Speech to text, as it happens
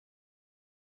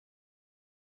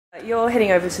You're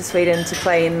heading over to Sweden to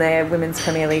play in their Women's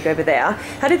Premier League over there.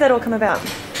 How did that all come about?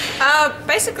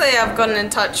 Basically, I've gotten in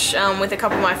touch with a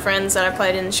couple of my friends that I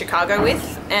played in Chicago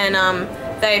with, and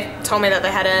they told me that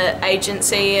they had an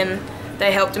agency and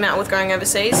they helped them out with going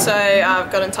overseas. So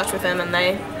I've got in touch with them and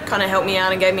they kind of helped me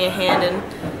out and gave me a hand,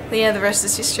 and yeah, the rest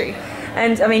is history.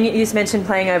 And I mean, you just mentioned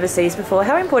playing overseas before.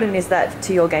 How important is that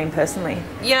to your game personally?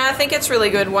 Yeah, I think it's really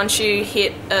good once you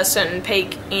hit a certain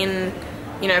peak in,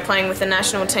 playing with the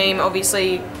national team.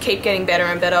 Obviously, keep getting better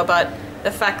and better, but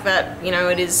the fact that,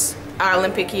 it is our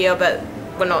Olympic year, but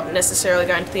we're not necessarily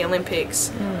going to the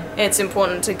Olympics, it's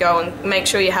important to go and make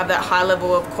sure you have that high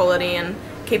level of quality and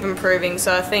keep improving.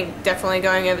 So I think definitely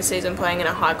going overseas and playing in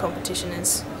a high competition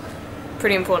is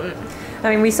pretty important. I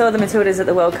mean, we saw the Matildas at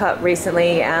the World Cup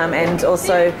recently, and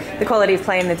also the quality of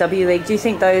play in the W League. Do you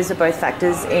think those are both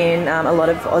factors in a lot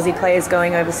of Aussie players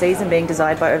going overseas and being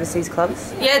desired by overseas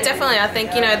clubs? Yeah, definitely. I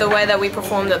think, the way that we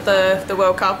performed at the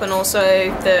World Cup and also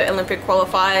the Olympic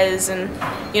qualifiers, and,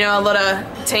 a lot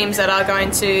of teams that are going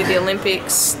to the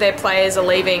Olympics, their players are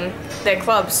leaving their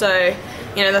club. So,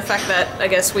 the fact that I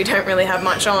guess we don't really have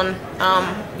much on,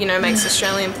 makes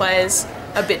Australian players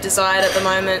a bit desired at the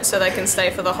moment, so they can stay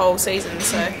for the whole season.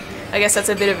 So I guess that's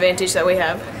a bit of advantage that we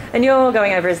have. And you're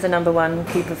going over as the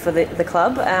 #1 keeper for the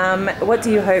club. What do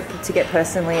you hope to get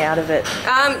personally out of it?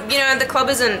 The club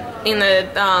isn't in the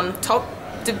top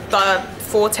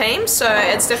 4 teams, so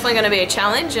it's definitely going to be a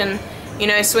challenge. And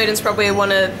Sweden's probably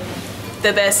one of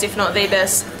the best, if not the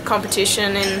best,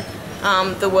 competition in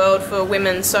the world for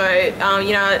women. So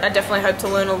I definitely hope to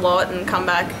learn a lot and come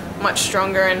back much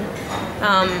stronger, and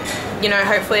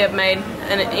hopefully I've made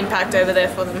an impact over there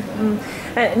for them.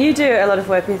 And you do a lot of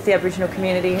work with the Aboriginal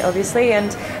community, obviously,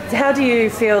 and how do you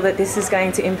feel that this is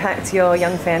going to impact your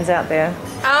young fans out there?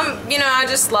 I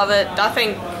just love it. I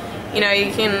think you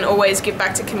can always give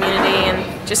back to community,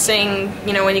 and just seeing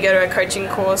when you go to a coaching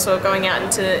course or going out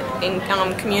into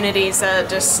communities, that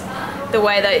just the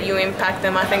way that you impact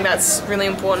them, I think that's really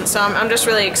important. So I'm just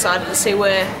really excited to see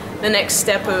where the next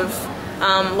step of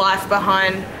life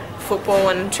behind football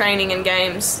and training and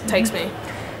games takes me.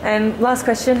 And last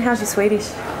question, how's your Swedish?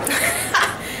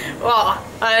 Well,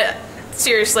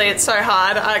 seriously, it's so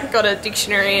hard. I got a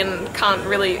dictionary and can't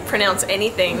really pronounce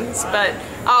anything, but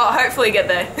I'll hopefully get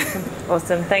there.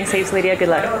 Awesome. Thanks heaps, Lydia. Good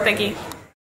luck. Thank you.